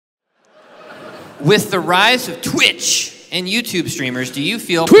With the rise of Twitch and YouTube streamers, do you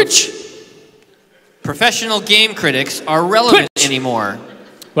feel professional game critics are relevant anymore?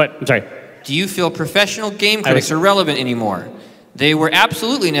 What? I'm sorry. Do you feel professional game critics are relevant anymore? They were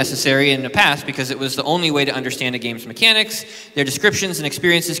absolutely necessary in the past because it was the only way to understand a game's mechanics. Their descriptions and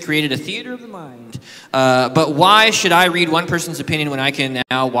experiences created a theater of the mind. But why should I read one person's opinion when I can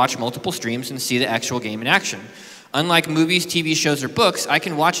now watch multiple streams and see the actual game in action? Unlike movies, TV shows, or books, I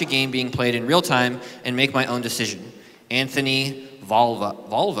can watch a game being played in real time and make my own decision. Anthony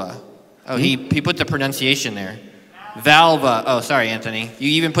Valva. Oh, he put the pronunciation there. Valva. Oh, sorry, Anthony. You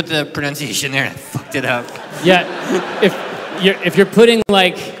even put the pronunciation there and I fucked it up. Yeah, if you're putting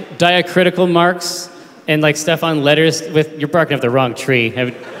like diacritical marks and like stuff on letters, you're barking up the wrong tree.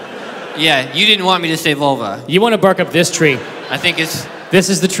 Yeah, you didn't want me to say vulva. You want to bark up this tree. I think it's... This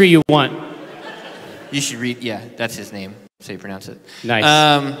is the tree you want. You should read, yeah, that's his name, so you pronounce it. Nice.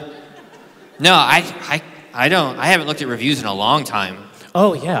 No, I haven't looked at reviews in a long time.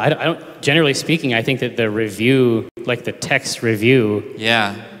 Oh yeah, I don't, generally speaking, I think that the review, like the text review.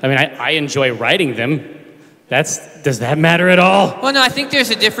 Yeah. I mean, I enjoy writing them. Does that matter at all? Well, no, I think there's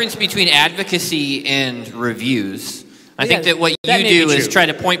a difference between advocacy and reviews. I think that what you do is try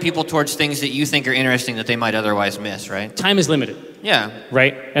to point people towards things that you think are interesting that they might otherwise miss, right? Time is limited. Yeah.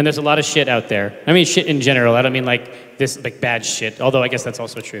 Right? And there's a lot of shit out there. I mean, shit in general. I don't mean like this, like bad shit, although I guess that's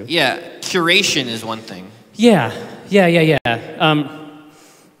also true. Yeah, curation is one thing. Yeah, yeah,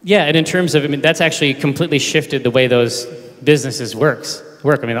 and in terms of, I mean, that's actually completely shifted the way those businesses work.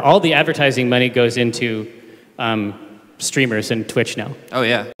 I mean, all the advertising money goes into streamers and Twitch now. Oh,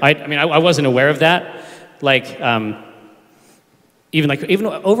 yeah. I mean, I wasn't aware of that. Like, even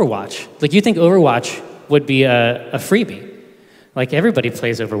Overwatch. Like, you think Overwatch would be a freebie. Like, everybody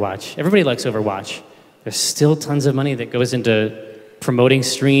plays Overwatch. Everybody likes Overwatch. There's still tons of money that goes into promoting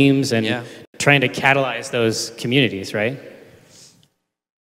streams and trying to catalyze those communities, right?